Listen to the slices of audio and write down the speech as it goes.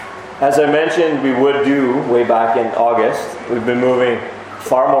As I mentioned we would do way back in August, we've been moving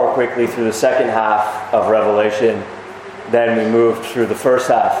far more quickly through the second half of Revelation than we moved through the first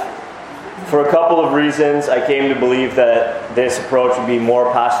half. For a couple of reasons, I came to believe that this approach would be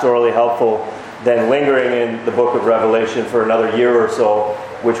more pastorally helpful than lingering in the book of Revelation for another year or so,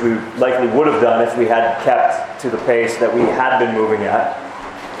 which we likely would have done if we had kept to the pace that we had been moving at.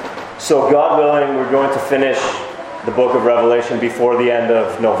 So God willing, we're going to finish the book of Revelation before the end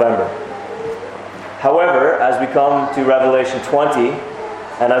of November. However, as we come to Revelation 20,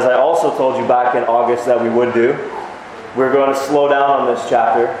 and as I also told you back in August that we would do, we're going to slow down on this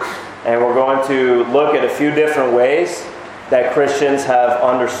chapter, and we're going to look at a few different ways that Christians have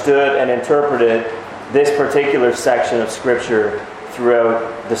understood and interpreted this particular section of Scripture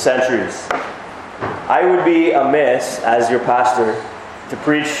throughout the centuries. I would be amiss, as your pastor, to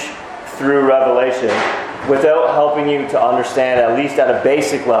preach through Revelation without helping you to understand, at least at a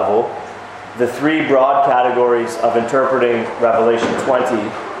basic level, the three broad categories of interpreting Revelation 20,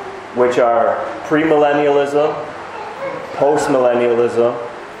 which are premillennialism, postmillennialism,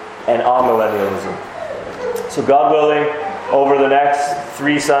 and amillennialism. So God willing, over the next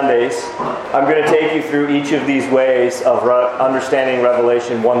 3 Sundays, I'm going to take you through each of these ways of understanding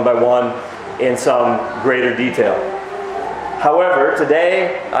Revelation one by one in some greater detail. However,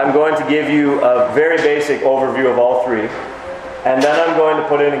 today I'm going to give you a very basic overview of all three, and then I'm going to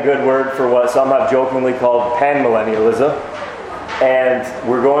put in a good word for what some have jokingly called Panmillennialism, and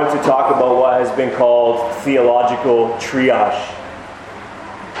we're going to talk about what has been called theological triage.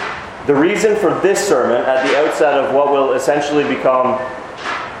 The reason for this sermon at the outset of what will essentially become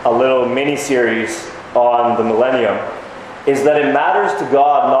a little mini-series on the millennium is that it matters to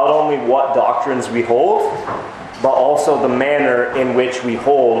God not only what doctrines we hold, but also the manner in which we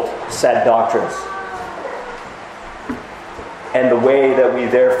hold said doctrines, and the way that we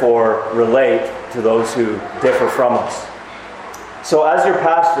therefore relate to those who differ from us. So as your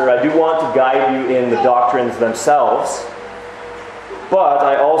pastor, I do want to guide you in the doctrines themselves, but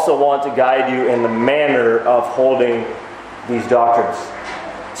I also want to guide you in the manner of holding these doctrines.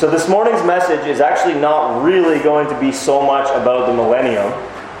 So this morning's message is actually not really going to be so much about the millennium,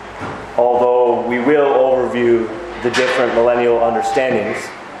 although we will overview the different millennial understandings,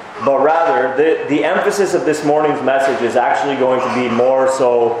 but rather the emphasis of this morning's message is actually going to be more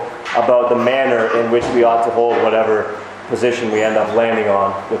so about the manner in which we ought to hold whatever position we end up landing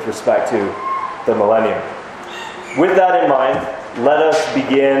on with respect to the millennium. With that in mind, let us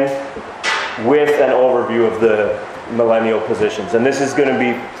begin with an overview of the millennial positions. And this is going to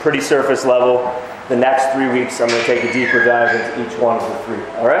be pretty surface level. The next 3 weeks, I'm going to take a deeper dive into each one of the three.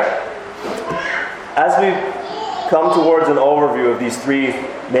 All right? As we come towards an overview of these three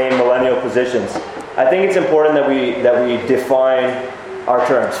main millennial positions, I think it's important that we define our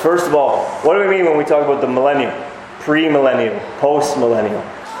terms. First of all, what do we mean when we talk about the millennium? Premillennial, postmillennial,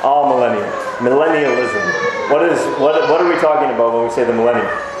 amillennial, millennialism. What are we talking about when we say the millennium?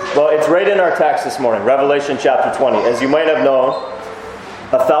 Well, it's right in our text this morning, Revelation chapter 20. As you might have known,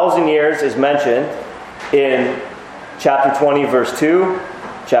 1,000 years is mentioned in chapter 20, verse 2,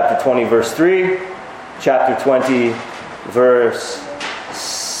 chapter 20, verse 3, chapter 20, verse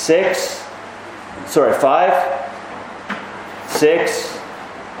 5, 6,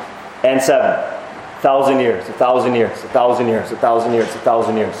 and 7. 1,000 years, 1,000 years, 1,000 years, 1,000 years,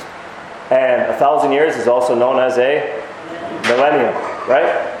 1,000 years. And 1,000 years is also known as a millennium,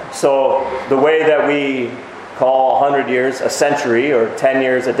 right? So the way that we call 100 years a century or 10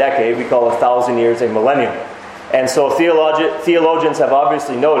 years a decade, we call 1,000 years a millennium. And so theologians have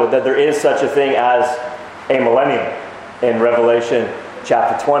obviously noted that there is such a thing as a millennium in Revelation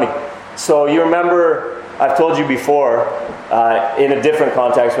chapter 20. So you remember, I've told you before, in a different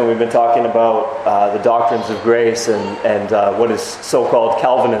context when we've been talking about the doctrines of grace and what is so-called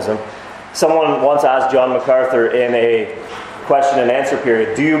Calvinism. Someone once asked John MacArthur in a question and answer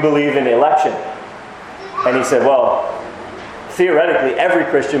period, do you believe in election? And he said, well, theoretically every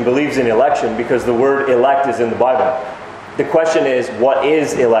Christian believes in election because the word elect is in the Bible. The question is, what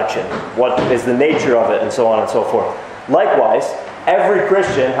is election? What is the nature of it? And so on and so forth. Likewise, every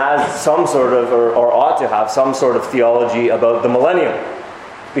Christian has some sort of, or ought to have some sort of theology about the millennium,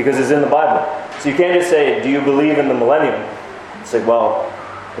 because it's in the Bible. So you can't just say, do you believe in the millennium? Say, well,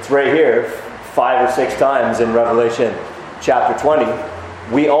 it's right here, 5 or 6 times in Revelation chapter 20.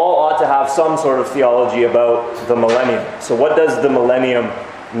 We all ought to have some sort of theology about the millennium. So what does the millennium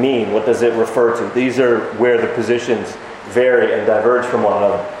mean? What does it refer to? These are where the positions vary and diverge from one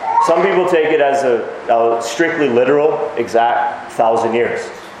another. Some people take it as a strictly literal, exact 1,000 years.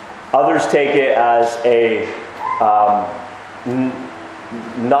 Others take it as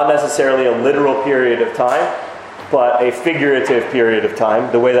not necessarily a literal period of time, but a figurative period of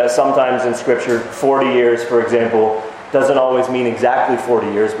time. The way that sometimes in Scripture, 40 years, for example, doesn't always mean exactly 40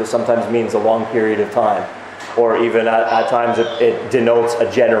 years, but sometimes means a long period of time. Or even at times it denotes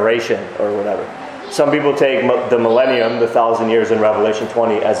a generation or whatever. Some people take the millennium, the 1,000 years in Revelation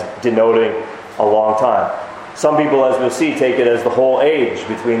 20, as denoting a long time. Some people, as we'll see, take it as the whole age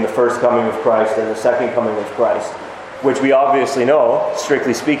between the first coming of Christ and the second coming of Christ, which we obviously know,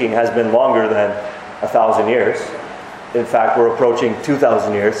 strictly speaking, has been longer than 1,000 years. In fact, we're approaching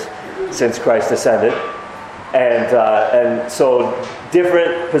 2,000 years since Christ ascended. And so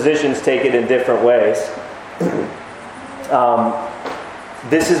different positions take it in different ways.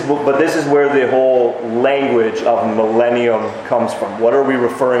 This is where the whole language of millennium comes from. What are we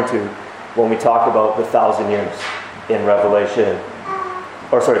referring to when we talk about the 1,000 years in Revelation?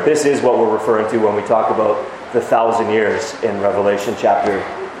 This is what we're referring to when we talk about the 1,000 years in Revelation chapter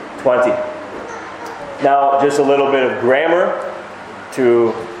 20. Now, just a little bit of grammar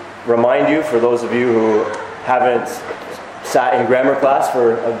to remind you, for those of you who haven't sat in grammar class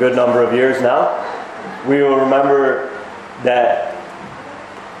for a good number of years now, we will remember that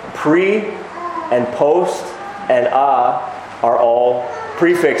pre and post and are all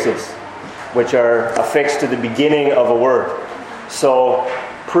prefixes, which are affixed to the beginning of a word. So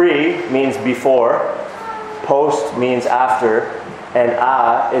pre means before, post means after, and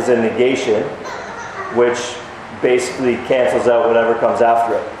is a negation, which basically cancels out whatever comes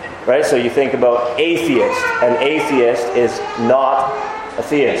after it. Right? So you think about atheist. An atheist is not a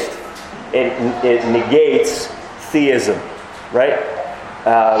theist. It negates theism. Right?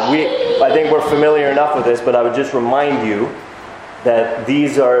 I think we're familiar enough with this, but I would just remind you that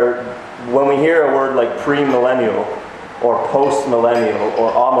these are, when we hear a word like premillennial or postmillennial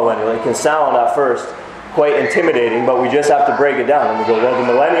or amillennial, it can sound at first quite intimidating, but we just have to break it down. And we go, well, the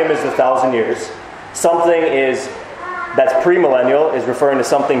millennium is the 1,000 years. Something that's premillennial is referring to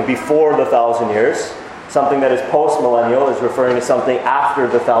something before the 1,000 years. Something that is postmillennial is referring to something after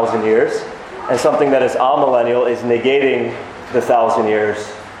the 1,000 years. And something that is amillennial is negating the 1,000 years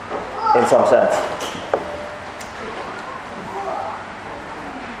in some sense.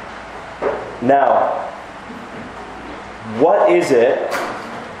 Now, what is it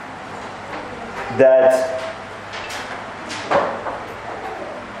that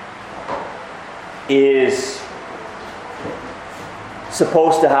is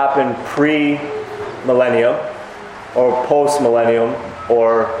supposed to happen pre-millennium or post-millennium,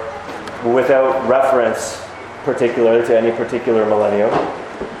 or without reference particular to any particular millennium?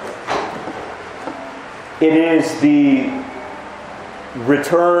 It is the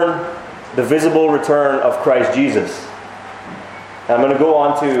return, the visible return of Christ Jesus. And I'm going to go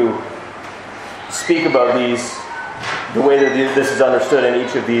on to speak about these, the way that this is understood in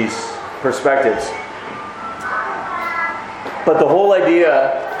each of these perspectives. But the whole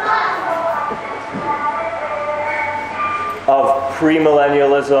idea of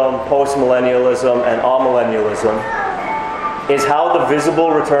premillennialism, postmillennialism, and amillennialism is how the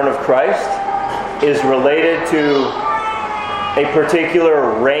visible return of Christ is related to a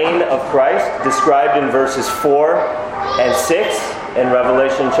particular reign of Christ described in verses 4 and 6 in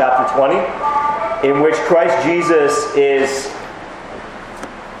Revelation chapter 20, in which Christ Jesus is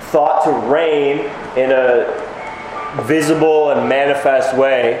thought to reign in a visible and manifest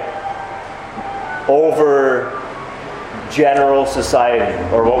way over general society,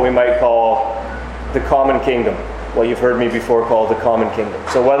 or what we might call the common kingdom, what you've heard me before call the common kingdom.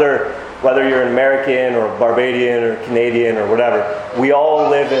 So whether you're an American or Barbadian or Canadian or whatever, we all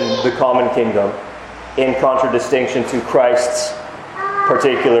live in the common kingdom in contradistinction to Christ's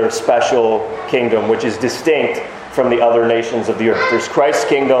particular special kingdom, which is distinct from the other nations of the earth. There's Christ's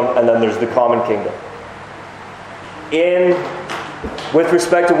kingdom, and then there's the common kingdom. With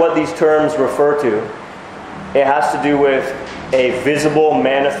respect to what these terms refer to, it has to do with a visible,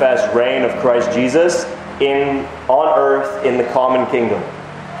 manifest reign of Christ Jesus on earth in the common kingdom.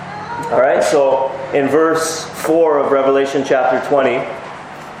 Alright, so in verse 4 of Revelation chapter 20,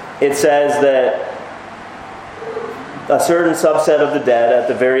 it says that a certain subset of the dead, at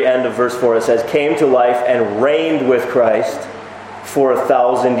the very end of verse 4, it says, came to life and reigned with Christ for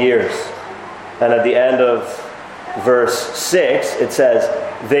 1,000 years. And at the end of verse 6, it says,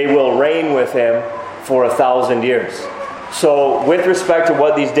 they will reign with him for 1,000 years. So with respect to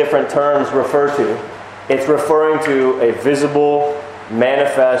what these different terms refer to, it's referring to a visible,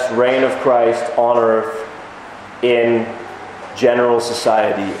 manifest reign of Christ on earth in general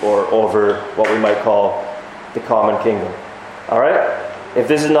society, or over what we might call the common kingdom. Alright? If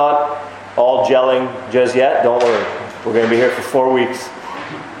this is not all gelling just yet, don't worry. We're going to be here for 4 weeks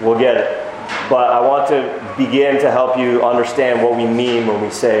we'll get it. But I want to begin to help you understand what we mean when we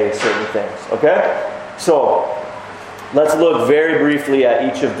say certain things. Okay? So, let's look very briefly at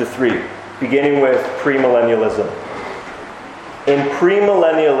each of the three, beginning with premillennialism. In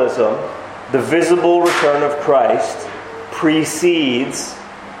premillennialism, the visible return of Christ precedes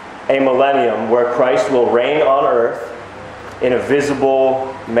a millennium where Christ will reign on earth in a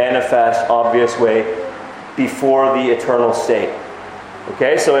visible, manifest, obvious way before the eternal state.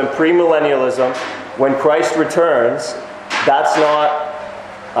 Okay, so in premillennialism, when Christ returns, that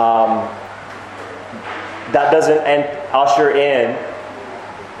doesn't usher in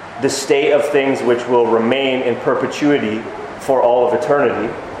the state of things which will remain in perpetuity for all of eternity.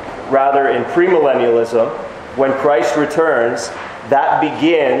 Rather, in premillennialism, when Christ returns, that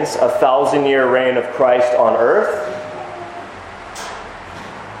begins a 1,000-year reign of Christ on earth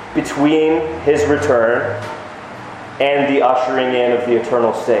between his return and the ushering in of the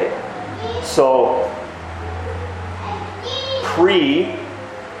eternal state. So,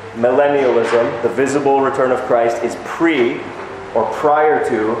 pre-millennialism, the visible return of Christ, is prior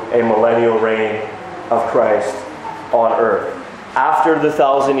to a millennial reign of Christ on earth. After the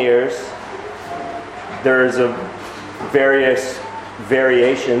 1,000 years, there's various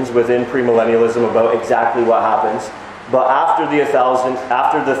variations within premillennialism about exactly what happens. But after the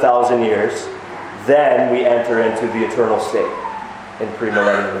 1,000 years, then we enter into the eternal state in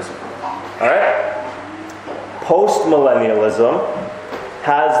premillennialism. All right? Postmillennialism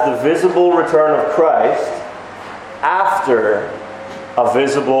has the visible return of Christ after a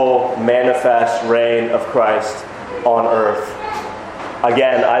visible, manifest reign of Christ on earth.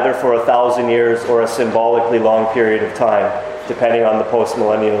 Again, either for 1,000 years or a symbolically long period of time, depending on the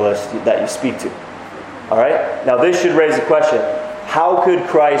postmillennialist that you speak to. All right? Now, this should raise a question. How could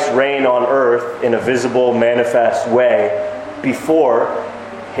Christ reign on earth in a visible, manifest way before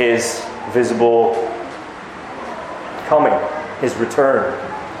his visible coming, his return?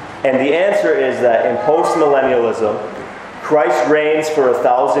 And the answer is that in postmillennialism, Christ reigns for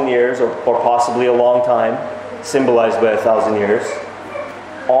 1,000 years, or possibly a long time, symbolized by 1,000 years,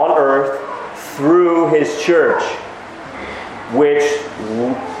 on earth through his church, which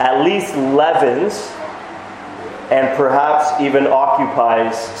at least leavens and perhaps even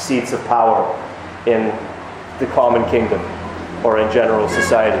occupies seats of power in the common kingdom or in general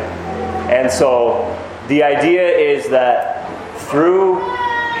society. And so the idea is that through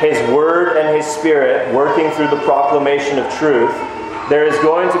his word and his spirit working through the proclamation of truth, there is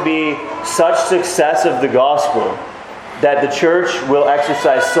going to be such success of the gospel that the church will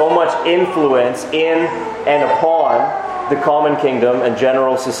exercise so much influence in and upon the common kingdom and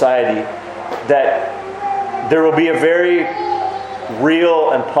general society that there will be a very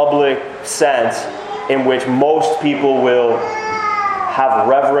real and public sense in which most people will have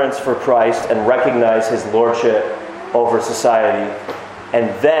reverence for Christ and recognize his lordship over society. And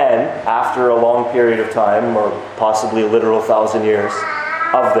then, after a long period of time, or possibly a literal 1,000 years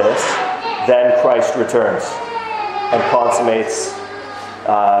of this, then Christ returns and consummates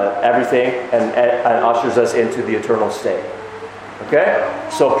everything and ushers us into the eternal state. Okay?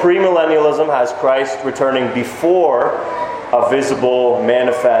 So premillennialism has Christ returning before a visible,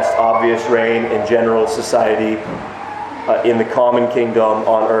 manifest, obvious reign in general society, in the common kingdom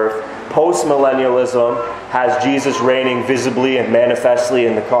on earth. Postmillennialism has Jesus reigning visibly and manifestly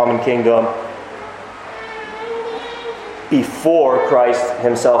in the common kingdom before Christ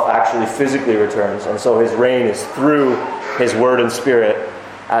himself actually physically returns. And so his reign is through his word and spirit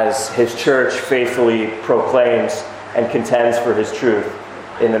as his church faithfully proclaims and contends for his truth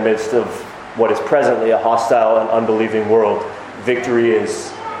in the midst of what is presently a hostile and unbelieving world. Victory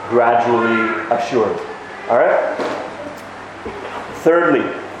is gradually assured. All right? Thirdly,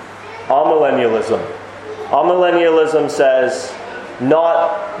 amillennialism. Amillennialism says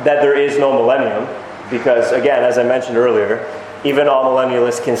not that there is no millennium, because again, as I mentioned earlier, even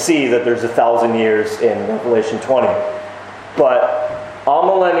amillennialists can see that there's 1,000 years in Revelation 20. But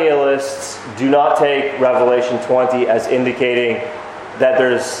amillennialists do not take Revelation 20 as indicating that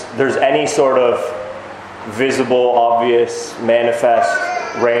there's any sort of visible, obvious, manifest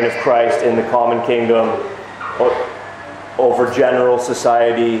reign of Christ in the common kingdom over general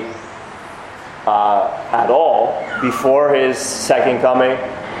society at all before his second coming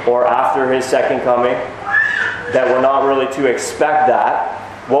or after his second coming, that we're not really to expect that.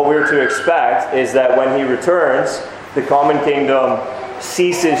 What we're to expect is that when he returns, the common kingdom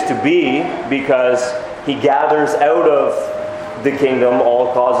ceases to be, because he gathers out of the kingdom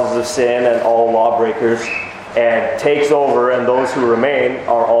all causes of sin and all lawbreakers and takes over, and those who remain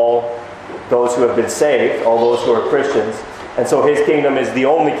are all those who have been saved, all those who are Christians, And so his kingdom is the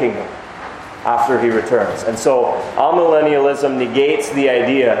only kingdom after he returns. And so amillennialism negates the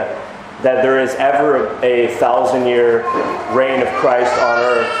idea that there is ever a 1,000-year reign of Christ on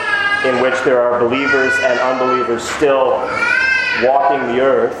earth in which there are believers and unbelievers still walking the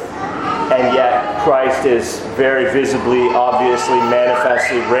earth, and yet Christ is very visibly, obviously,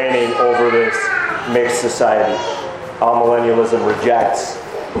 manifestly reigning over this mixed society. Amillennialism rejects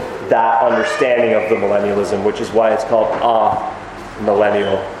that understanding of the millennialism, which is why it's called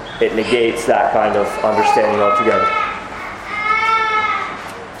a-millennial. It negates that kind of understanding altogether.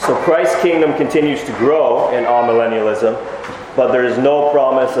 So Christ's kingdom continues to grow in amillennialism, but there is no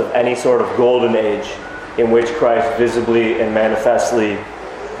promise of any sort of golden age in which Christ visibly and manifestly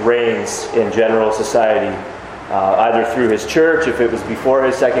reigns in general society, either through his church, if it was before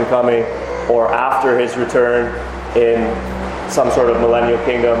his second coming, or after his return in some sort of millennial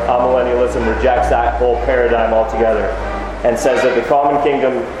kingdom. Amillennialism rejects that whole paradigm altogether and says that the common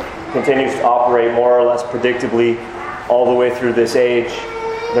kingdom continues to operate more or less predictably all the way through this age.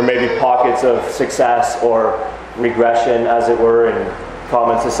 There may be pockets of success or regression, as it were, in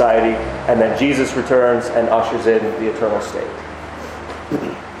common society, and then Jesus returns and ushers in the eternal state.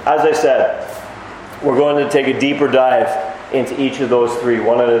 As I said, we're going to take a deeper dive into each of those three,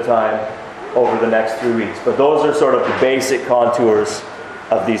 one at a time, over the next 3 weeks. But those are sort of the basic contours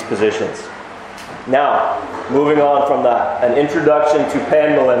of these positions. Now, moving on from that, an introduction to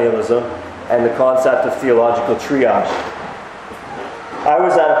panmillennialism and the concept of theological triage. I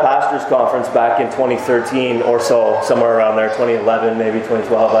was at a pastor's conference back in 2013 or so, somewhere around there, 2011, maybe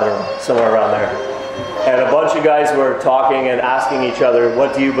 2012, I don't know, somewhere around there. And a bunch of guys were talking and asking each other,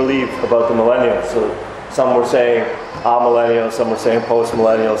 what do you believe about the millennials? So some were saying amillennial, some were saying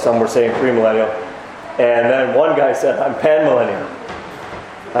post-millennial, some were saying premillennial. And then one guy said, I'm panmillennial.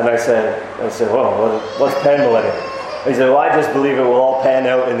 And I said, whoa, what's panmillennial? He said, well, I just believe it will all pan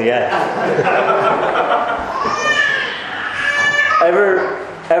out in the end.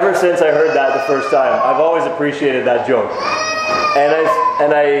 Ever since I heard that the first time, I've always appreciated that joke.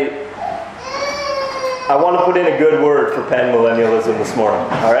 And I want to put in a good word for panmillennialism this morning,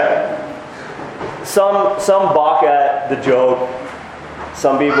 all right? Some balk at the joke.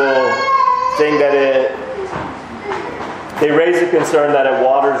 Some people think that they raise a concern that it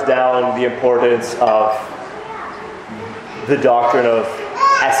waters down the importance of the doctrine of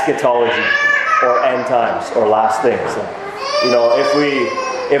eschatology or end times or last things. You know,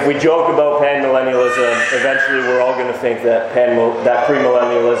 if we joke about panmillennialism, eventually we're all going to think that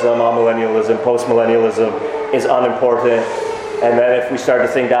premillennialism, amillennialism, postmillennialism is unimportant. And then if we start to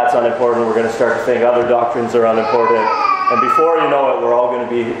think that's unimportant, we're going to start to think other doctrines are unimportant. And before you know it, we're all going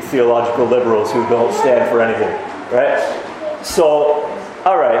to be theological liberals who don't stand for anything, right? So,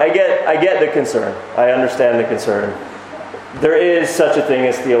 all right, I get the concern. I understand the concern. There is such a thing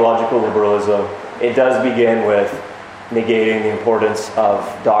as theological liberalism. It does begin with negating the importance of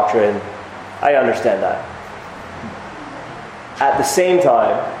doctrine. I understand that. At the same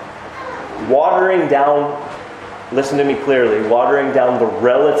time, watering down, listen to me clearly, watering down the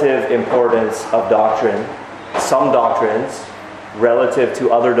relative importance of doctrine, some doctrines, relative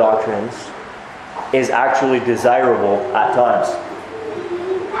to other doctrines, is actually desirable at times.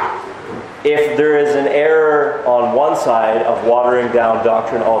 If there is an error on one side of watering down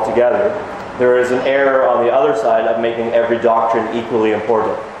doctrine altogether, there is an error on the other side of making every doctrine equally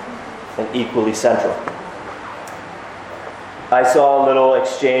important and equally central. I saw a little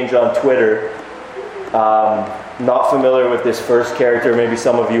exchange on Twitter. Not familiar with this first character, maybe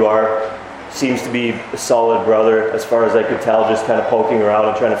some of you are. Seems to be a solid brother, as far as I could tell, just kind of poking around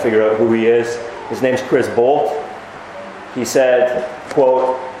and trying to figure out who he is. His name's Chris Bolt. He said,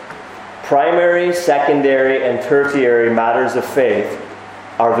 quote, primary, secondary, and tertiary matters of faith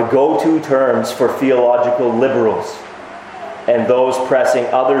are the go-to terms for theological liberals and those pressing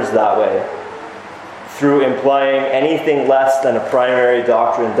others that way, through implying anything less than a primary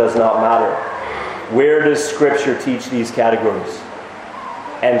doctrine does not matter. Where does Scripture teach these categories?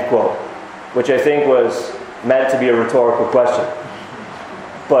 End quote. Which I think was meant to be a rhetorical question.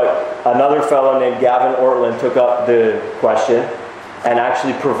 But another fellow named Gavin Ortland took up the question and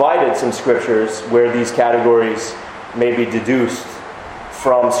actually provided some scriptures where these categories may be deduced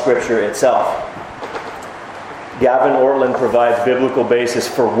from Scripture itself. Gavin Ortland provides biblical basis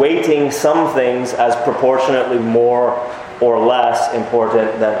for weighting some things as proportionately more or less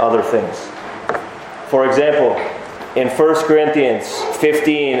important than other things. For example, in 1 Corinthians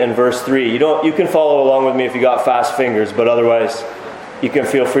 15 and verse 3, you can follow along with me if you got fast fingers, but otherwise you can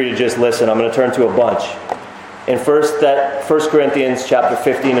feel free to just listen. I'm going to turn to a bunch. In 1 Corinthians chapter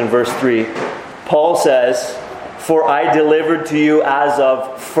 15 and verse 3, Paul says, For I delivered to you as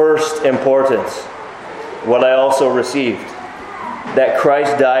of first importance what I also received, that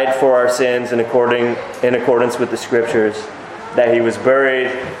Christ died for our sins in accordance with the Scriptures, that he was buried,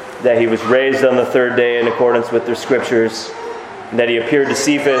 that he was raised on the third day in accordance with the Scriptures, that he appeared to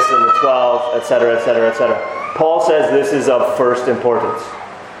Cephas and the 12, etc., etc., etc. Paul says this is of first importance,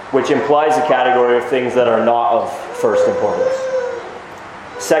 which implies a category of things that are not of first importance.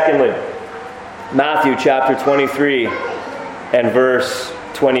 Secondly, Matthew chapter 23 and verse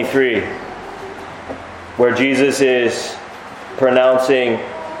 23, where Jesus is pronouncing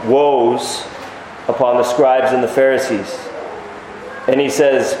woes upon the scribes and the Pharisees. And he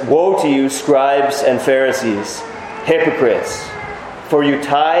says, "Woe to you, scribes and Pharisees, hypocrites! For you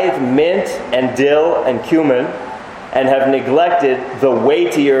tithe mint and dill and cumin, and have neglected the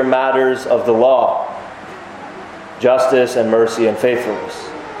weightier matters of the law, justice and mercy and faithfulness.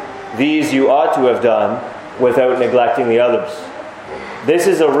 These you ought to have done without neglecting the others." This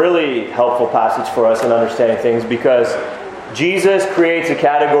is a really helpful passage for us in understanding things, because Jesus creates a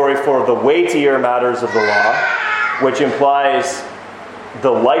category for the weightier matters of the law, which implies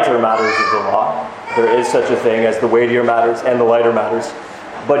the lighter matters of the law. There is such a thing as the weightier matters and the lighter matters.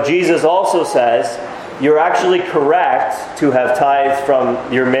 But Jesus also says, you're actually correct to have tithed from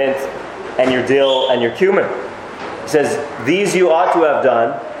your mint and your dill and your cumin. He says, these you ought to have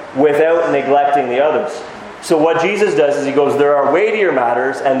done without neglecting the others. So what Jesus does is he goes, there are weightier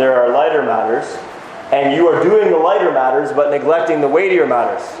matters and there are lighter matters, and you are doing the lighter matters but neglecting the weightier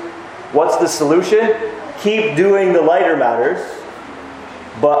matters. What's the solution? Keep doing the lighter matters,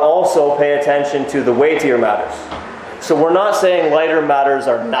 but also pay attention to the weightier matters. So we're not saying lighter matters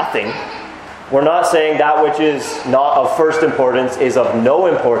are nothing. We're not saying that which is not of first importance is of no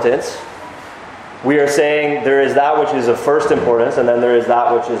importance. We are saying there is that which is of first importance, and then there is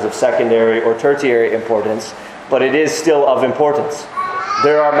that which is of secondary or tertiary importance, but it is still of importance.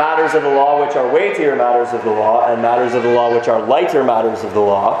 There are matters of the law which are weightier matters of the law, and matters of the law which are lighter matters of the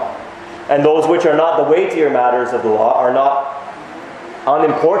law. And those which are not the weightier matters of the law are not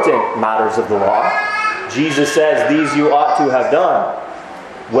unimportant matters of the law. Jesus says, these you ought to have done,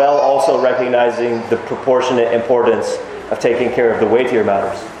 while also recognizing the proportionate importance of taking care of the weightier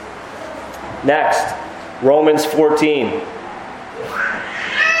matters. Next, Romans 14.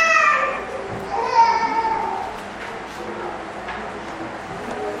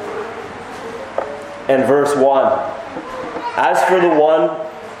 And verse 1. As for the one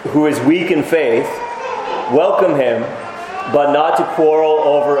who is weak in faith, welcome him, but not to quarrel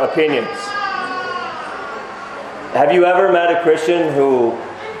over opinions. Have you ever met a Christian who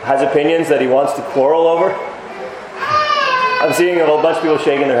has opinions that he wants to quarrel over? I'm seeing a whole bunch of people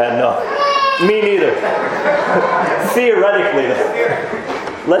shaking their head. No. Me neither. Theoretically,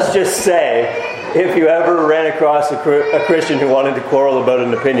 let's just say, if you ever ran across a Christian who wanted to quarrel about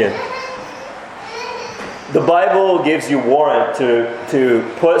an opinion, the Bible gives you warrant to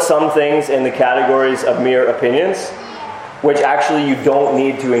put some things in the categories of mere opinions, which actually you don't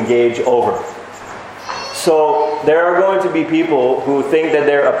need to engage over. So there are going to be people who think that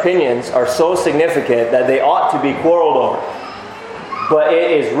their opinions are so significant that they ought to be quarreled over. But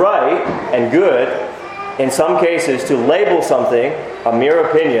it is right and good, in some cases, to label something a mere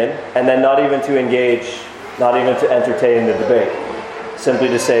opinion and then not even to engage, not even to entertain the debate. Simply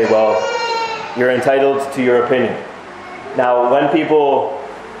to say, well, you're entitled to your opinion. Now,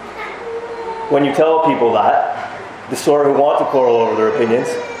 when you tell people that, the sort who want to quarrel over their opinions,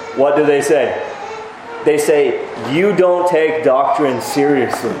 what do they say? They say, you don't take doctrine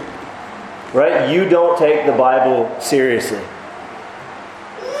seriously. Right? You don't take the Bible seriously.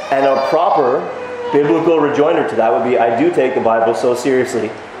 And a proper biblical rejoinder to that would be, I do take the Bible so seriously.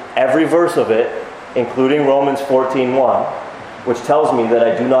 Every verse of it, including Romans 14:1, which tells me that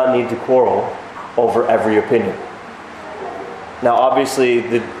I do not need to quarrel over every opinion. Now, obviously,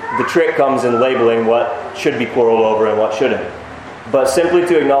 the trick comes in labeling what should be quarreled over and what shouldn't. But simply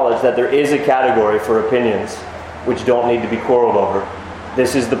to acknowledge that there is a category for opinions which don't need to be quarreled over.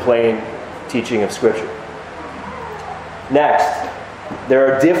 This is the plain teaching of Scripture. Next,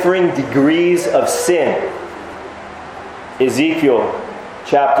 there are differing degrees of sin. Ezekiel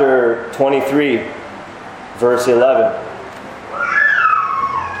chapter 23, verse 11.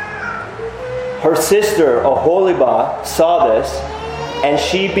 Her sister, Oholibah, saw this, and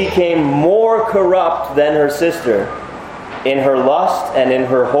she became more corrupt than her sister in her lust and in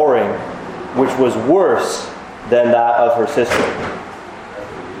her whoring, which was worse than that of her sister.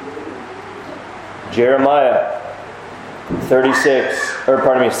 Jeremiah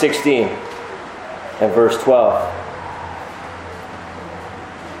 16 and verse 12.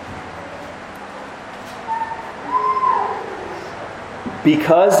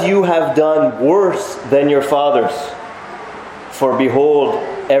 because you have done worse than your fathers. For behold,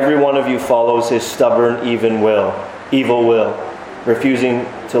 every one of you follows his stubborn evil will, refusing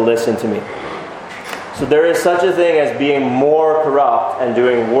to listen to me. So there is such a thing as being more corrupt and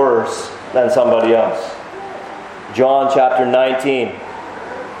doing worse than somebody else. John chapter 19,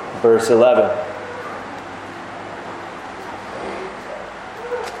 verse 11.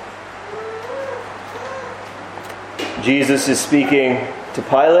 Jesus is speaking to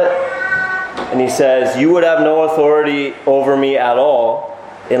Pilate, and he says, "You would have no authority over me at all,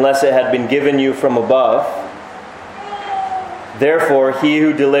 unless it had been given you from above. Therefore, he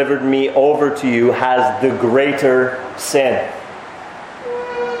who delivered me over to you has the greater sin."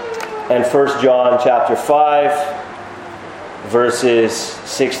 And 1 John chapter 5, verses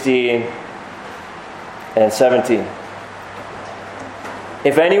 16 and 17.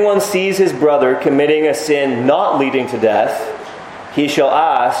 If anyone sees his brother committing a sin not leading to death, he shall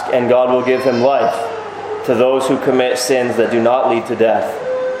ask, and God will give him life to those who commit sins that do not lead to death.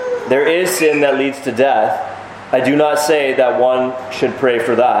 There is sin that leads to death. I do not say that one should pray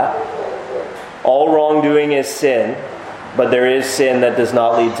for that. All wrongdoing is sin, but there is sin that does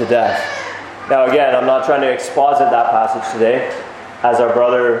not lead to death. Now again, I'm not trying to exposit that passage today, as our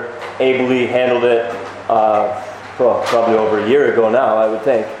brother ably handled it probably over a year ago now, I would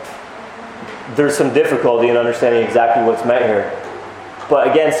think. There's some difficulty in understanding exactly what's meant here. But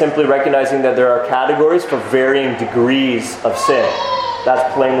again, simply recognizing that there are categories for varying degrees of sin.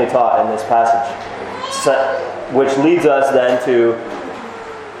 That's plainly taught in this passage. Which leads us then to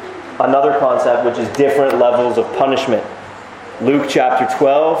another concept, which is different levels of punishment. Luke chapter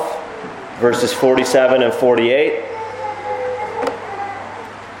 12, verses 47 and 48.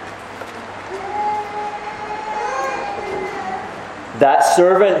 That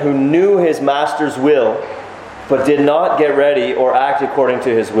servant who knew his master's will, but did not get ready or act according to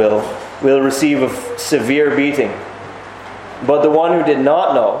his will receive a severe beating. But the one who did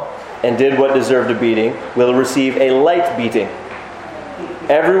not know and did what deserved a beating will receive a light beating.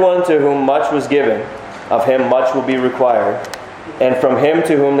 Everyone to whom much was given, of him much will be required, and from him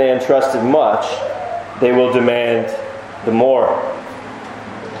to whom they entrusted much, they will demand the more.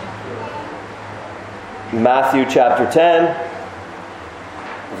 Matthew chapter 10,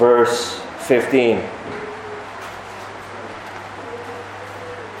 verse 15.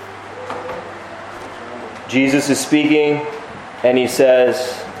 Jesus is speaking, and he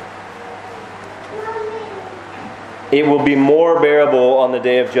says, "It will be more bearable on the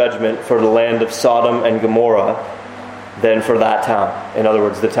day of judgment for the land of Sodom and Gomorrah than for that town." In other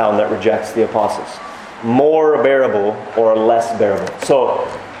words, the town that rejects the apostles. More bearable or less bearable. So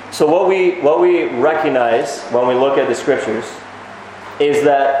what we recognize when we look at the scriptures is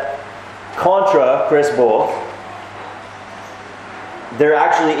that contra Chris Bull, there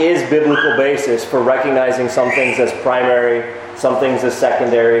actually is biblical basis for recognizing some things as primary, some things as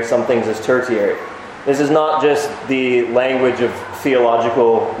secondary, some things as tertiary. This is not just the language of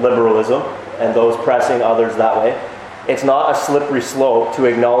theological liberalism and those pressing others that way. It's not a slippery slope to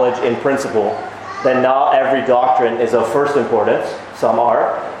acknowledge in principle that not every doctrine is of first importance. Some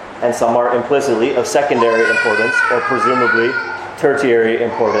are, and some are implicitly of secondary importance or presumably tertiary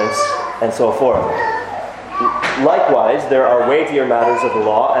importance, and so forth. Likewise, there are weightier matters of the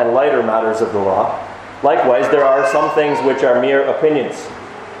law and lighter matters of the law. Likewise, there are some things which are mere opinions.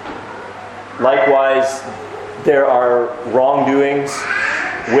 Likewise, there are wrongdoings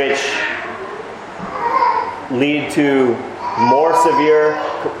which lead to more severe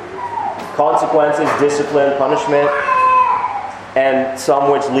consequences, discipline, punishment, and some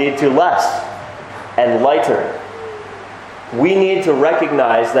which lead to less and lighter. We need to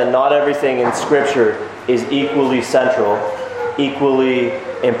recognize that not everything in Scripture is equally central, equally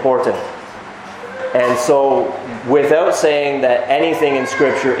important. And so, without saying that anything in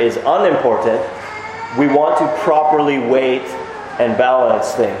Scripture is unimportant, we want to properly weight and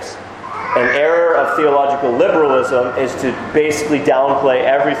balance things. An error of theological liberalism is to basically downplay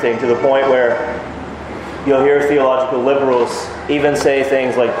everything to the point where you'll hear theological liberals even say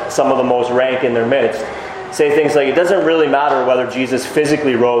things like, some of the most rank in their midst, say things like, it doesn't really matter whether Jesus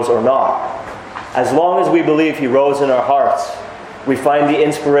physically rose or not. As long as we believe he rose in our hearts, we find the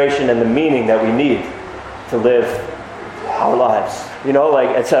inspiration and the meaning that we need to live our lives. You know, like,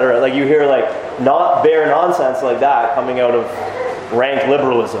 etc. Like, you hear, like, not bare nonsense like that coming out of rank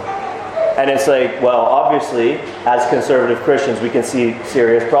liberalism. And it's like, well, obviously, as conservative Christians, we can see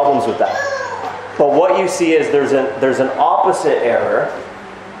serious problems with that. But what you see is there's an opposite error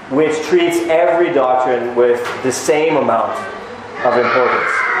which treats every doctrine with the same amount of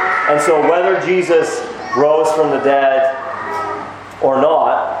importance. And so whether Jesus rose from the dead or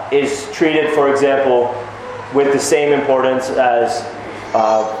not is treated, for example, with the same importance as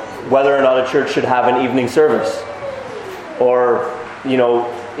whether or not a church should have an evening service. Or,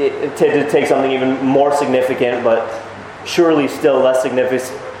 to take something even more significant, but surely still less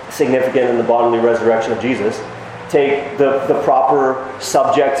significant than the bodily resurrection of Jesus, take the proper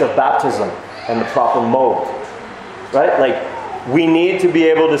subjects of baptism and the proper mode. Right? Like, we need to be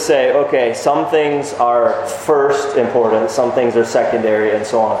able to say, okay, some things are first important, some things are secondary, and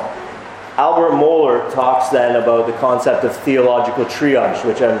so on. Albert Mohler talks then about the concept of theological triage,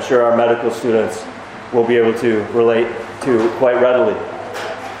 which I'm sure our medical students will be able to relate to quite readily.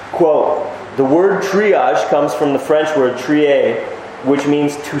 Quote, "The word triage comes from the French word trier, which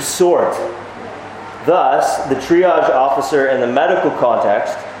means to sort. Thus, the triage officer in the medical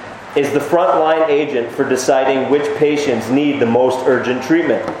context is the frontline agent for deciding which patients need the most urgent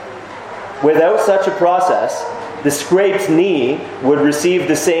treatment. Without such a process, the scraped knee would receive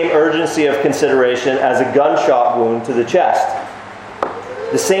the same urgency of consideration as a gunshot wound to the chest.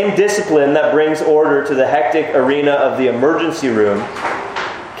 The same discipline that brings order to the hectic arena of the emergency room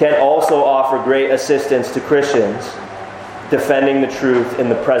can also offer great assistance to Christians defending the truth in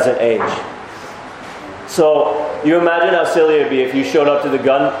the present age." So, you imagine how silly it would be if you showed up to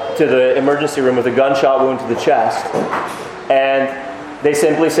the emergency room with a gunshot wound to the chest, and they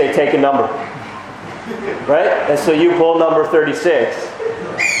simply say, "Take a number." Right? And so you pull number 36,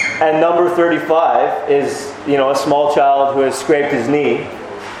 and number 35 is, a small child who has scraped his knee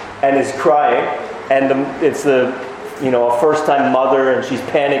and is crying, and it's a first-time mother, and she's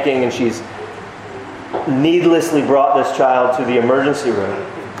panicking, and she's needlessly brought this child to the emergency room.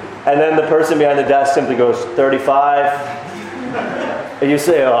 And then the person behind the desk simply goes, 35. And you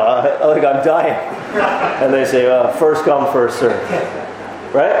say, "Oh, like I'm dying." And they say, "First come, first serve."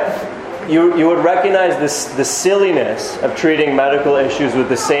 Right? You would recognize the silliness of treating medical issues with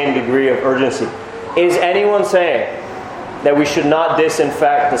the same degree of urgency. Is anyone saying that we should not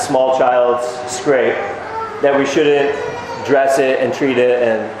disinfect the small child's scrape, that we shouldn't dress it and treat it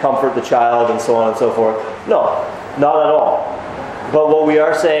and comfort the child and so on and so forth? No, not at all. But what we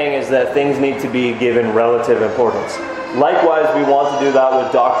are saying is that things need to be given relative importance. Likewise, we want to do that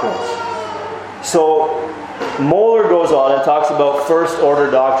with doctrines. So, Mohler goes on and talks about first-order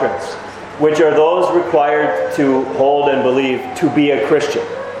doctrines, which are those required to hold and believe to be a Christian.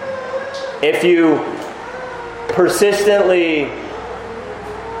 If you persistently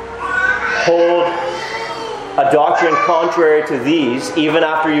hold a doctrine contrary to these, even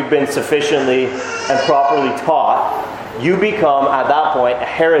after you've been sufficiently and properly taught, you become, at that point, a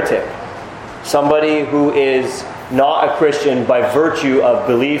heretic. Somebody who is not a Christian by virtue of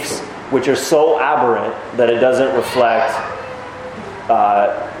beliefs which are so aberrant that it doesn't reflect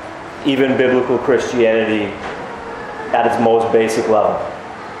even biblical Christianity at its most basic level.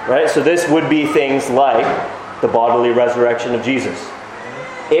 Right? So this would be things like the bodily resurrection of Jesus.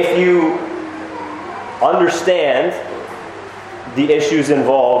 If you understand the issues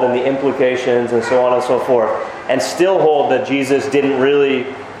involved and the implications and so on and so forth, and still hold that Jesus didn't really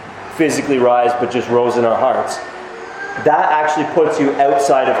physically rise but just rose in our hearts, that actually puts you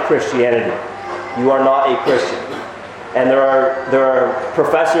outside of Christianity. You are not a Christian. And there are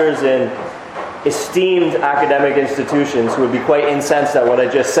professors in esteemed academic institutions who would be quite incensed at what I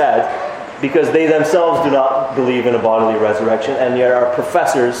just said, because they themselves do not believe in a bodily resurrection, and yet are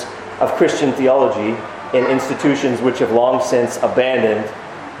professors of Christian theology in institutions which have long since abandoned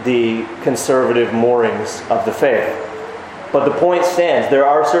the conservative moorings of the faith. But the point stands, there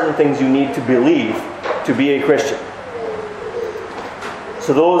are certain things you need to believe to be a Christian.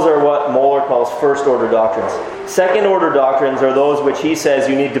 So those are what Mohler calls first-order doctrines. Second-order doctrines are those which he says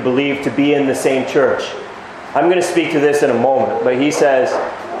you need to believe to be in the same church. I'm going to speak to this in a moment, but he says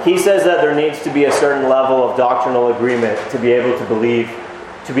that there needs to be a certain level of doctrinal agreement to be able to believe,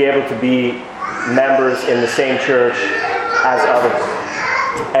 to be able to be members in the same church as others.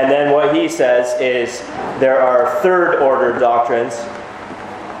 And then what he says is there are third-order doctrines,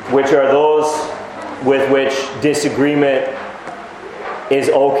 which are those with which disagreement is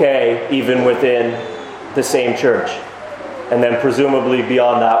okay even within the same church. And then presumably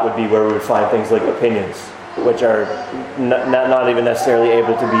beyond that would be where we would find things like opinions, which are not even necessarily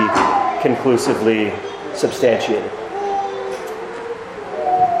able to be conclusively substantiated.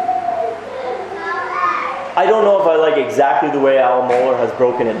 I don't know if I like exactly the way Al Mohler has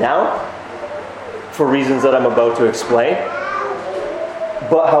broken it down, for reasons that I'm about to explain.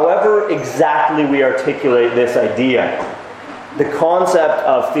 But however exactly we articulate this idea, the concept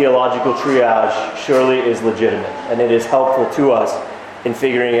of theological triage surely is legitimate, and it is helpful to us in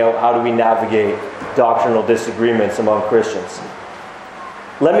figuring out how do we navigate doctrinal disagreements among Christians.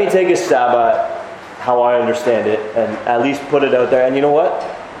 let me take a stab at how I understand it and at least put it out there. And you know what?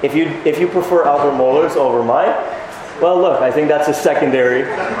 If you prefer Albert Mohler's over mine, well, look, I think that's a secondary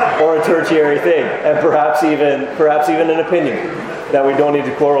or a tertiary thing, and perhaps even an opinion that we don't need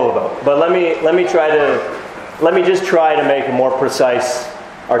to quarrel about. But let me just try to make a more precise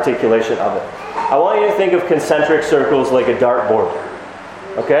articulation of it. I want you to think of concentric circles like a dartboard.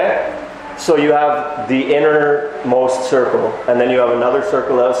 Okay? So you have the innermost circle, and then you have another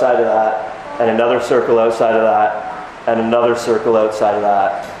circle outside of that, and another circle outside of that, and another circle outside of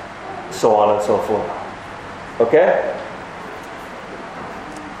that, so on and so forth. Okay?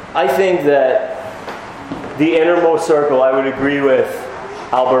 I think that the innermost circle, I would agree with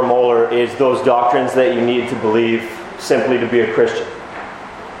Albert Mohler, is those doctrines that you need to believe simply to be a Christian.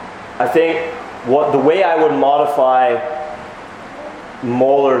 I think the way I would modify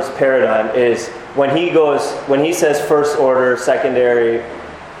Mohler's paradigm is when he says first order, secondary,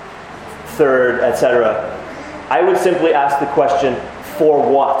 third, etc., I would simply ask the question, for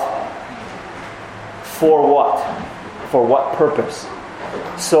what? For what? For what purpose?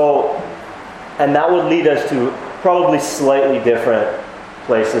 So, and that would lead us to probably slightly different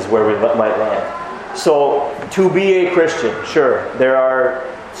places where we might land. So, to be a Christian, sure, there are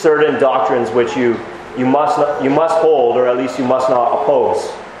certain doctrines which you must hold, or at least you must not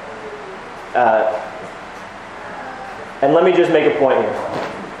oppose. And let me just make a point here.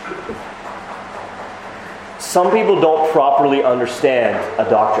 Some people don't properly understand a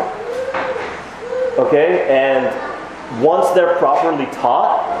doctrine. Okay? And once they're properly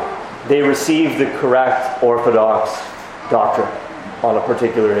taught, they receive the correct orthodox doctrine on a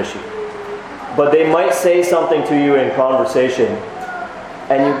particular issue. But they might say something to you in conversation,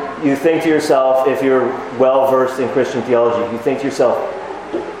 and you think to yourself, if you're well versed in Christian theology, you think to yourself,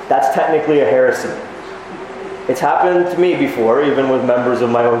 that's technically a heresy. It's happened to me before, even with members of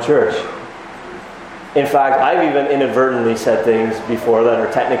my own church. In fact, I've even inadvertently said things before that are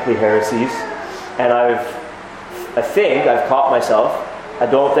technically heresies, and I think I've caught myself. I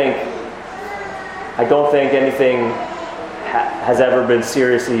don't think anything has ever been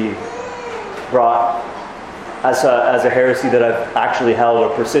seriously brought as a heresy that I've actually held or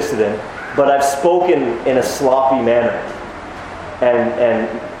persisted in. But I've spoken in a sloppy manner, and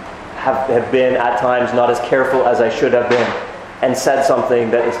have been at times not as careful as I should have been, and said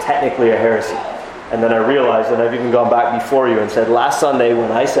something that is technically a heresy. And then I realized, and I've even gone back before you and said, last Sunday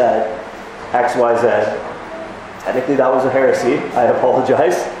when I said X, Y, Z, technically that was a heresy. I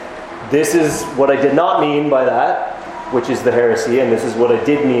apologize. This is what I did not mean by that, which is the heresy, and this is what I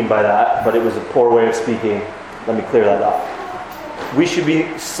did mean by that, but it was a poor way of speaking. Let me clear that up. We should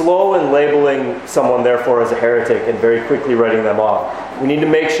be slow in labeling someone, therefore, as a heretic and very quickly writing them off. We need to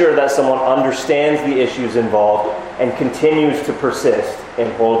make sure that someone understands the issues involved and continues to persist in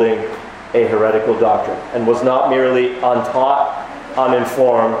holding a heretical doctrine, and was not merely untaught,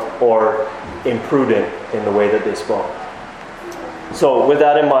 uninformed, or imprudent in the way that they spoke. So with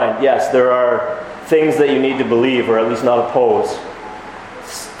that in mind, yes, there are things that you need to believe, or at least not oppose,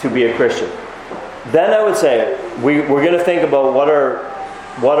 to be a Christian. Then I would say we're going to think about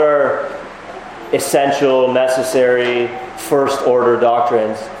what are essential, necessary, first order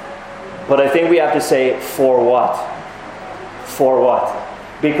doctrines. But I think we have to say, for what? For what?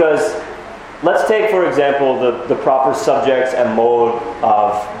 Because let's take, for example, the proper subjects and mode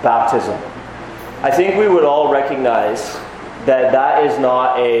of baptism. I think we would all recognize that is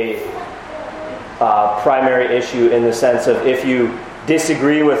not a primary issue, in the sense of if you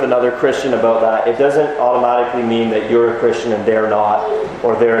disagree with another Christian about that, it doesn't automatically mean that you're a Christian and they're not,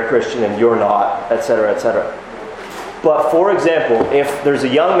 or they're a Christian and you're not, etc., etc. But for example, if there's a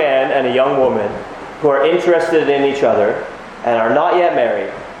young man and a young woman who are interested in each other and are not yet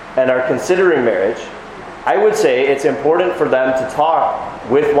married and are considering marriage, I would say it's important for them to talk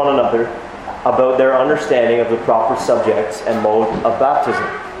with one another about their understanding of the proper subjects and mode of baptism.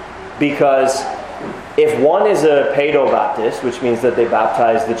 Because if one is a paedo-Baptist, which means that they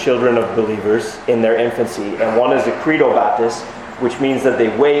baptize the children of believers in their infancy, and one is a credo-Baptist, which means that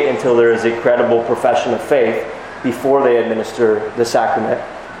they wait until there is a credible profession of faith before they administer the sacrament,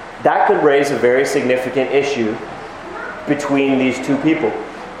 that could raise a very significant issue between these two people.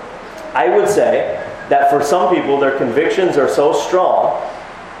 I would say that for some people, their convictions are so strong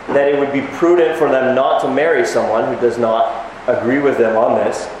that it would be prudent for them not to marry someone who does not agree with them on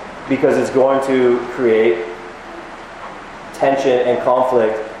this, because it's going to create tension and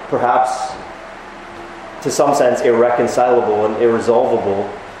conflict, perhaps to some sense irreconcilable and irresolvable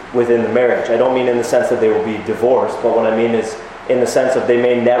within the marriage. I don't mean in the sense that they will be divorced, but what I mean is in the sense of they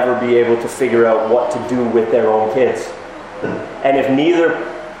may never be able to figure out what to do with their own kids. And if neither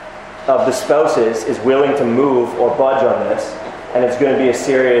of the spouses is willing to move or budge on this, and it's going to be a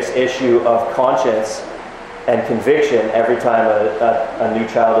serious issue of conscience and conviction every time a new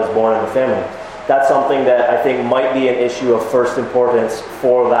child is born in the family. That's something that I think might be an issue of first importance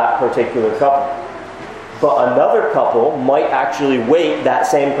for that particular couple. But another couple might actually weight that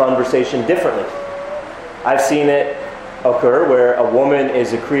same conversation differently. I've seen it occur where a woman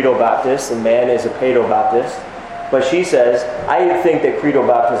is a Credo Baptist, a man is a Paedo Baptist, but she says, I think that Credo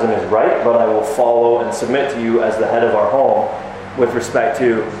Baptism is right, but I will follow and submit to you as the head of our home with respect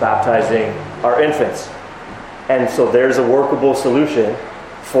to baptizing our infants. And so there's a workable solution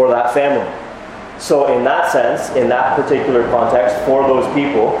for that family. So in that sense, in that particular context, for those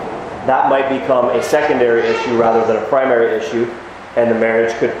people, that might become a secondary issue rather than a primary issue, and the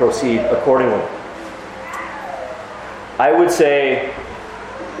marriage could proceed accordingly. I would say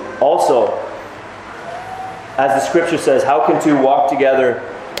also, as the scripture says, how can two walk together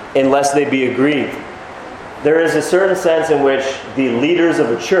unless they be agreed? There is a certain sense in which the leaders of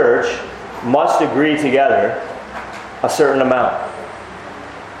a church must agree together a certain amount.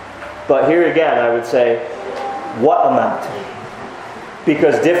 But here again, I would say, what amount?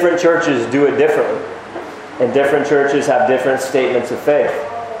 Because different churches do it differently. And different churches have different statements of faith.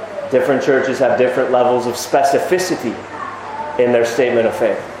 Different churches have different levels of specificity in their statement of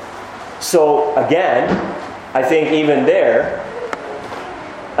faith. So again, I think even there,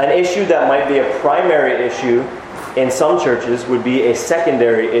 an issue that might be a primary issue in some churches would be a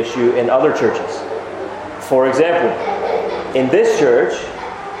secondary issue in other churches. For example, in this church,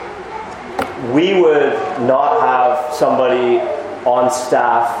 we would not have somebody on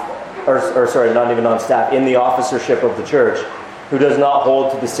staff, not even on staff, in the officership of the church who does not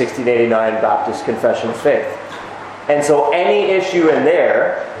hold to the 1689 Baptist Confession of Faith. And so any issue in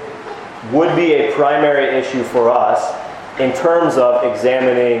there would be a primary issue for us in terms of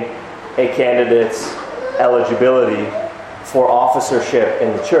examining a candidate's eligibility for officership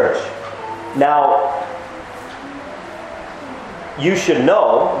in the church. Now, you should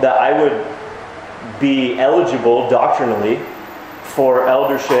know that I would be eligible doctrinally for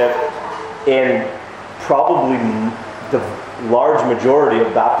eldership in probably the large majority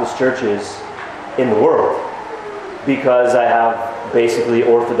of Baptist churches in the world, because I have basically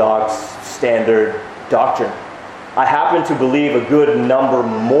orthodox standard doctrine. I happen to believe a good number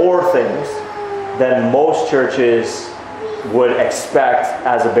more things than most churches would expect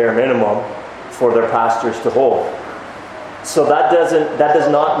as a bare minimum for their pastors to hold. So that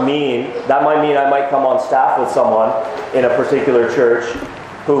might mean I might come on staff with someone in a particular church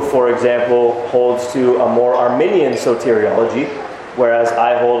who, for example, holds to a more Arminian soteriology, whereas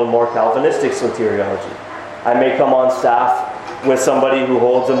I hold a more Calvinistic soteriology. I may come on staff with somebody who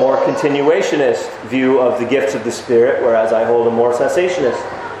holds a more continuationist view of the gifts of the Spirit, whereas I hold a more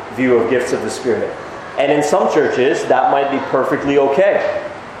cessationist view of gifts of the Spirit. And in some churches, that might be perfectly okay.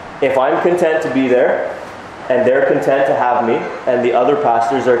 If I'm content to be there, and they're content to have me, and the other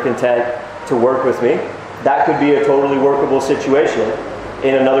pastors are content to work with me, that could be a totally workable situation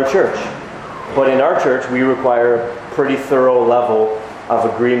in another church. But in our church, we require a pretty thorough level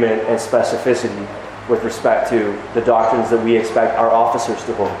of agreement and specificity with respect to the doctrines that we expect our officers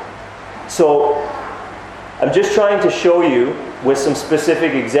to hold. So I'm just trying to show you with some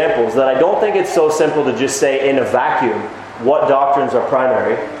specific examples that I don't think it's so simple to just say in a vacuum what doctrines are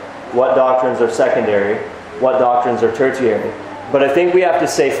primary, what doctrines are secondary, what doctrines are tertiary. But I think we have to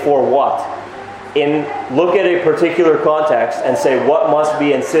say for what. Look at a particular context and say what must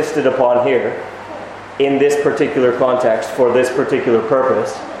be insisted upon here in this particular context for this particular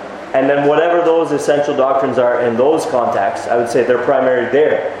purpose. And then whatever those essential doctrines are in those contexts, I would say they're primary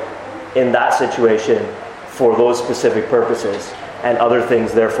there in that situation for those specific purposes, and other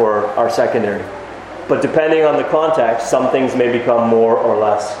things therefore are secondary. But depending on the context, some things may become more or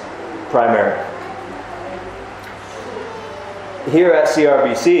less primary. Here at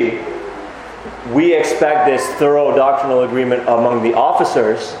CRBC, we expect this thorough doctrinal agreement among the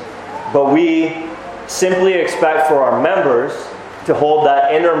officers, but we simply expect for our members to hold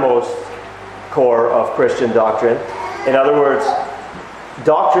that innermost core of Christian doctrine. In other words,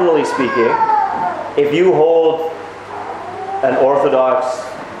 doctrinally speaking, if you hold an orthodox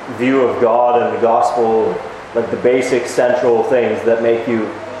view of God and the gospel, like the basic central things that make you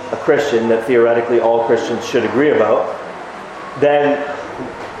a Christian, that theoretically all Christians should agree about, then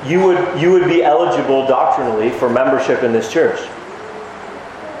you would be eligible doctrinally for membership in this church.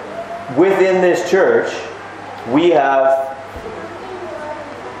 Within this church, we have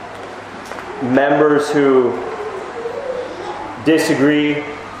members who disagree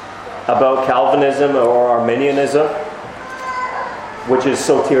about Calvinism or Arminianism. which is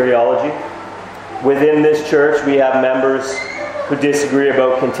soteriology. Within this church, we have members who disagree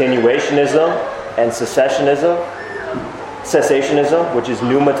about continuationism and cessationism, which is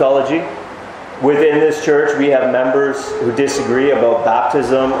pneumatology. Within this church, we have members who disagree about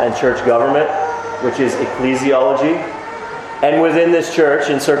baptism and church government, which is ecclesiology. And within this church,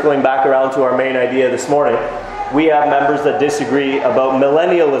 and circling back around to our main idea this morning, we have members that disagree about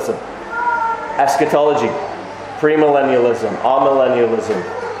millennialism, eschatology, premillennialism, amillennialism,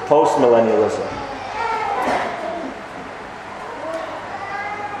 postmillennialism.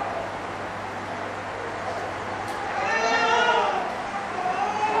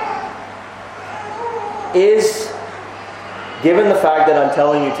 Given the fact that I'm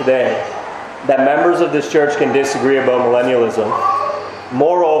telling you today that members of this church can disagree about millennialism,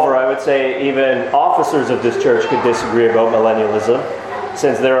 moreover, I would say even officers of this church could disagree about millennialism,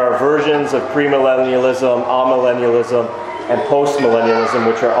 since there are versions of premillennialism, amillennialism, and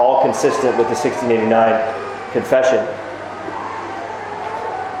postmillennialism, which are all consistent with the 1689 confession.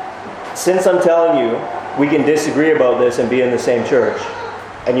 Since I'm telling you we can disagree about this and be in the same church,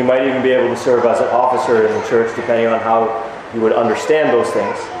 and you might even be able to serve as an officer in the church depending on how you would understand those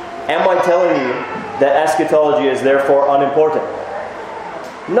things, am I telling you that eschatology is therefore unimportant?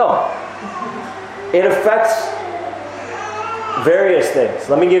 No. It affects various things.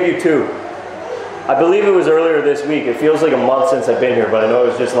 Let me give you two. I believe it was earlier this week. It feels like a month since I've been here, but I know it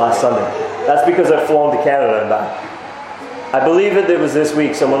was just last Sunday. That's because I've flown to Canada and back. I believe that it was this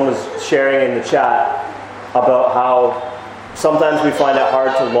week someone was sharing in the chat about how sometimes we find it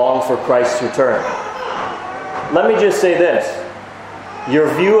hard to long for Christ's return. Let me just say this. Your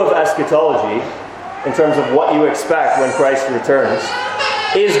view of eschatology, in terms of what you expect when Christ returns,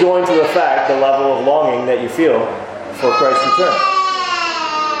 is going to affect the level of longing that you feel for Christ's return.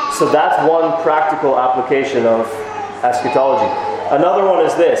 So that's one practical application of eschatology. Another one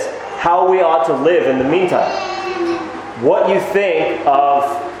is this: how we ought to live in the meantime. What you think of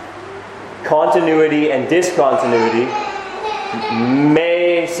continuity and discontinuity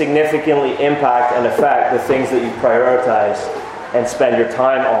may significantly impact and affect the things that you prioritize and spend your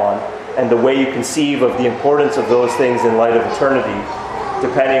time on, and the way you conceive of the importance of those things in light of eternity,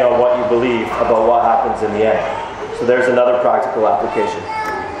 depending on what you believe about what happens in the end. So there's another practical application.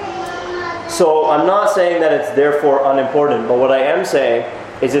 So I'm not saying that it's therefore unimportant, but what I am saying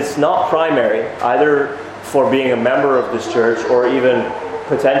is it's not primary, either for being a member of this church or even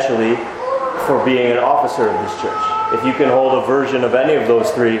potentially for being an officer of this church. If you can hold a version of any of those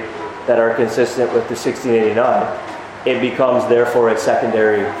three that are consistent with the 1689, it becomes therefore a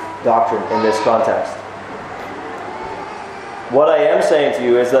secondary doctrine in this context. What I am saying to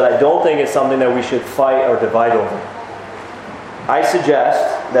you is that I don't think it's something that we should fight or divide over. I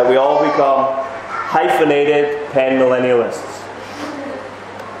suggest that we all become hyphenated panmillennialists.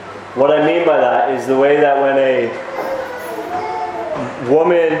 What I mean by that is the way that when a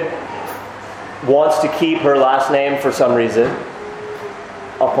woman wants to keep her last name for some reason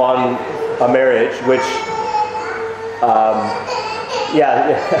upon a marriage, which I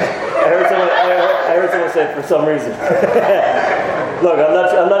heard someone say for some reason. Look,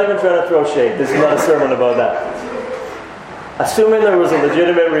 I'm not even trying to throw shade. This is not a sermon about that. Assuming there was a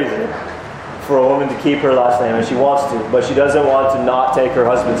legitimate reason for a woman to keep her last name, and she wants to, but she doesn't want to not take her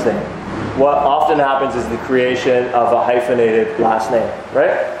husband's name, what often happens is the creation of a hyphenated last name,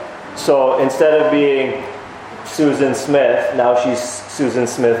 right? So instead of being Susan Smith, now she's Susan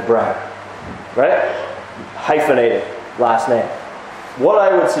Smith Brown, right? Hyphenated last name. What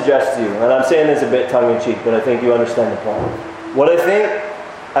I would suggest to you, and I'm saying this a bit tongue-in-cheek, but I think you understand the point. What I think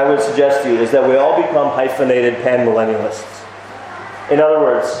I would suggest to you is that we all become hyphenated panmillennialists. In other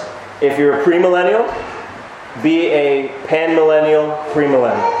words, if you're a premillennial, be a panmillennial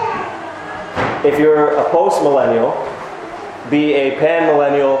premillennial. If you're a postmillennial, be a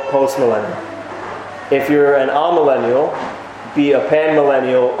panmillennial postmillennial. If you're an amillennial, be a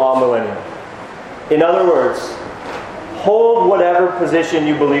panmillennial amillennial. In other words, hold whatever position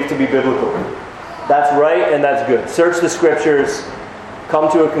you believe to be biblical. That's right and that's good. Search the scriptures, come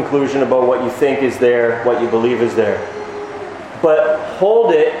to a conclusion about what you think is there, what you believe is there. But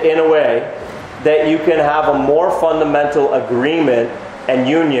hold it in a way that you can have a more fundamental agreement and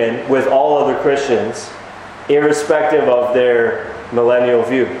union with all other Christians, irrespective of their millennial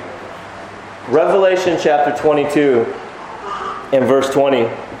view. Revelation chapter 22 and verse 20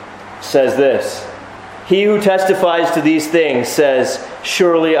 says this: "He who testifies to these things says,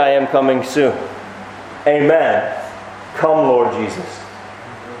 'Surely I am coming soon.' Amen. Come, Lord Jesus."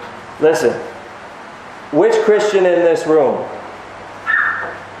 Listen, which Christian in this room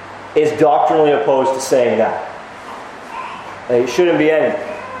is doctrinally opposed to saying that? It shouldn't be any.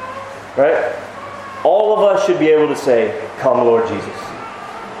 Right? All of us should be able to say, "Come, Lord Jesus."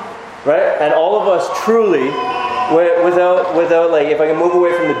 Right? And all of us truly, without like, if I can move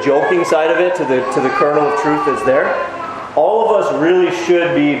away from the joking side of it to the kernel of truth that's there, all of us really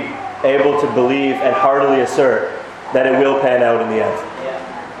should be able to believe and heartily assert that it will pan out in the end.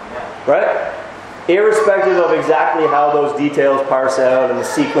 Right? Irrespective of exactly how those details parse out and the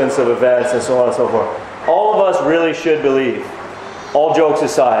sequence of events and so on and so forth. All of us really should believe, all jokes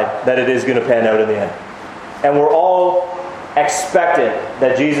aside, that it is going to pan out in the end. And we're all expectant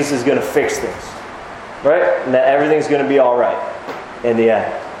that Jesus is going to fix things. Right? And that everything's going to be all right in the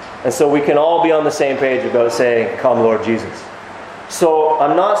end. And so we can all be on the same page about saying, "Come, Lord Jesus." So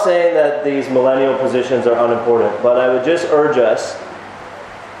I'm not saying that these millennial positions are unimportant, but I would just urge us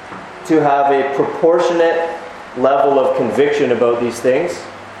to have a proportionate level of conviction about these things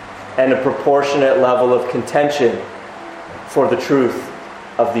and a proportionate level of contention for the truth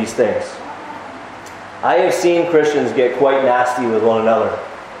of these things. I have seen Christians get quite nasty with one another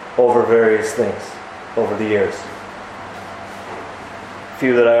over various things over the years. A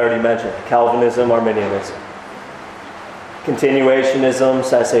few that I already mentioned: Calvinism, Arminianism, continuationism,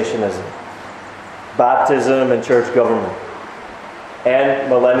 cessationism, baptism and church government, and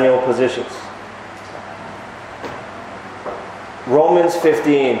millennial positions. Romans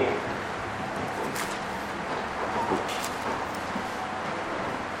 15.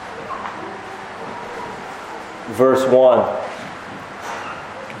 Verse 1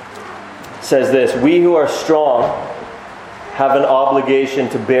 says this: "We who are strong have an obligation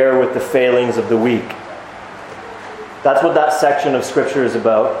to bear with the failings of the weak." That's what that section of Scripture is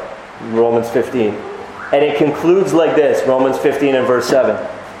about, Romans 15. And it concludes like this, Romans 15 and verse 7.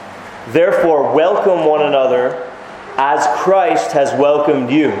 "Therefore, welcome one another as Christ has welcomed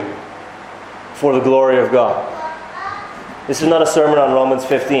you for the glory of God." This is not a sermon on Romans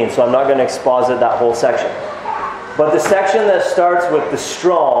 15, so I'm not going to exposit that whole section. But the section that starts with the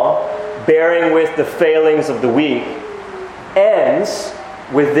strong bearing with the failings of the weak ends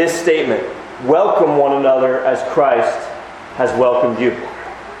with this statement: "Welcome one another as Christ has welcomed you."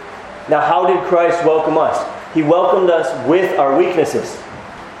 Now, how did Christ welcome us? He welcomed us with our weaknesses.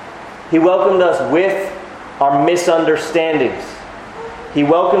 He welcomed us with our misunderstandings. He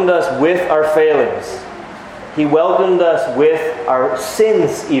welcomed us with our failings. He welcomed us with our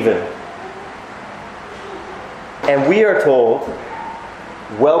sins even. And we are told,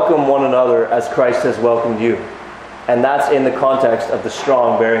 "Welcome one another as Christ has welcomed you." And that's in the context of the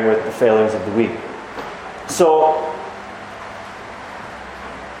strong bearing with the failings of the weak. So,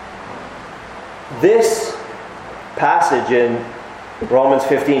 this passage in Romans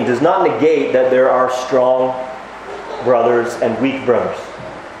 15 does not negate that there are strong brothers and weak brothers.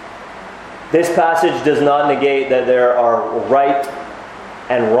 This passage does not negate that there are right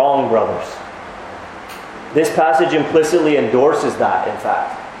and wrong brothers. This passage implicitly endorses that, in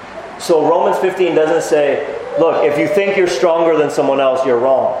fact. So Romans 15 doesn't say, "Look, if you think you're stronger than someone else, you're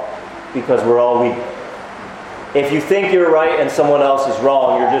wrong, because we're all weak. If you think you're right and someone else is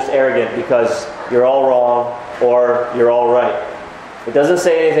wrong, you're just arrogant because you're all wrong or you're all right." It doesn't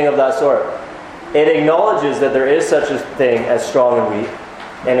say anything of that sort. It acknowledges that there is such a thing as strong and weak,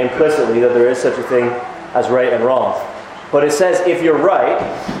 and implicitly that there is such a thing as right and wrong. But it says, if you're right,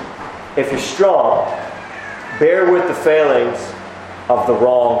 if you're strong, bear with the failings of the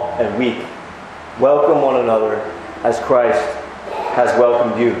wrong and weak. Welcome one another as Christ has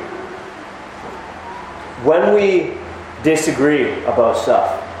welcomed you. When we disagree about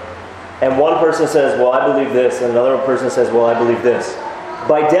stuff, and one person says, "Well, I believe this," and another person says, "Well, I believe this,"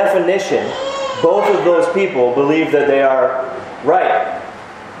 by definition, both of those people believe that they are right.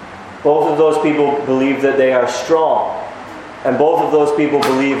 Both of those people believe that they are strong. And both of those people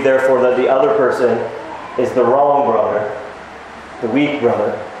believe, therefore, that the other person is the wrong brother, the weak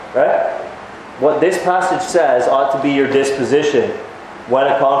brother, right? What this passage says ought to be your disposition when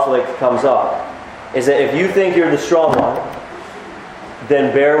a conflict comes up, is that if you think you're the strong one,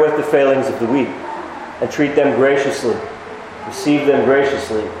 then bear with the failings of the weak and treat them graciously. Receive them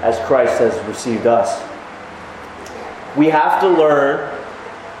graciously as Christ has received us. We have to learn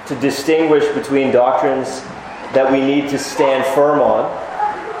to distinguish between doctrines that we need to stand firm on,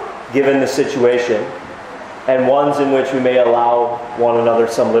 given the situation, and ones in which we may allow one another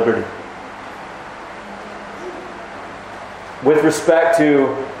some liberty. With respect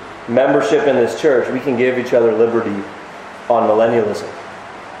to membership in this church, we can give each other liberty on millennialism.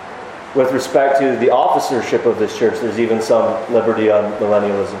 With respect to the officership of this church, there's even some liberty on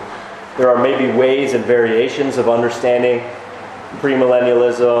millennialism. There are maybe ways and variations of understanding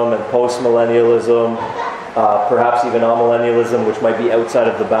premillennialism and postmillennialism perhaps even amillennialism, which might be outside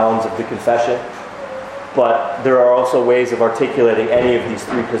of the bounds of the confession. But there are also ways of articulating any of these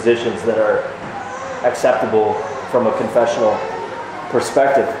three positions that are acceptable from a confessional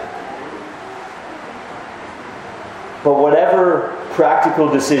perspective. But whatever practical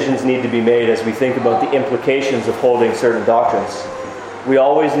decisions need to be made as we think about the implications of holding certain doctrines, we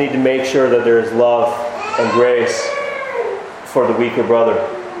always need to make sure that there is love and grace for the weaker brother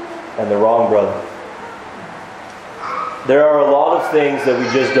and the wrong brother. There are a lot of things that we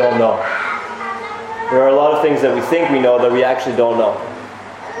just don't know. There are a lot of things that we think we know that we actually don't know.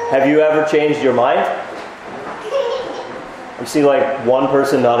 Have you ever changed your mind? I see like one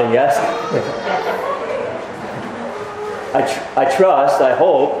person nodding yes. I trust, I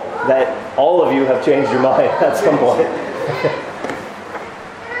hope, that all of you have changed your mind at some point.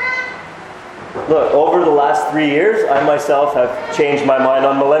 Look, over the last 3 years, I myself have changed my mind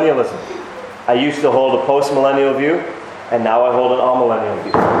on millennialism. I used to hold a post-millennial view, and now I hold an amillennial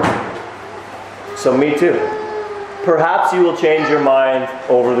view. So me too. Perhaps you will change your mind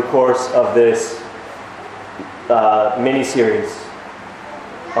over the course of this mini-series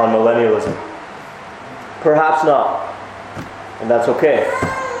on millennialism. Perhaps not. And that's okay.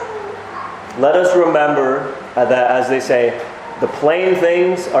 Let us remember that, as they say, the plain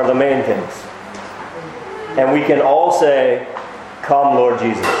things are the main things. And we can all say, "Come, Lord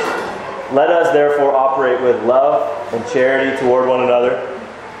Jesus." Let us therefore operate with love and charity toward one another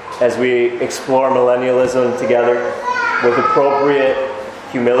as we explore millennialism together with appropriate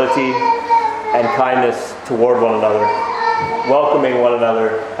humility and kindness toward one another, welcoming one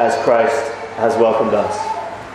another as Christ has welcomed us.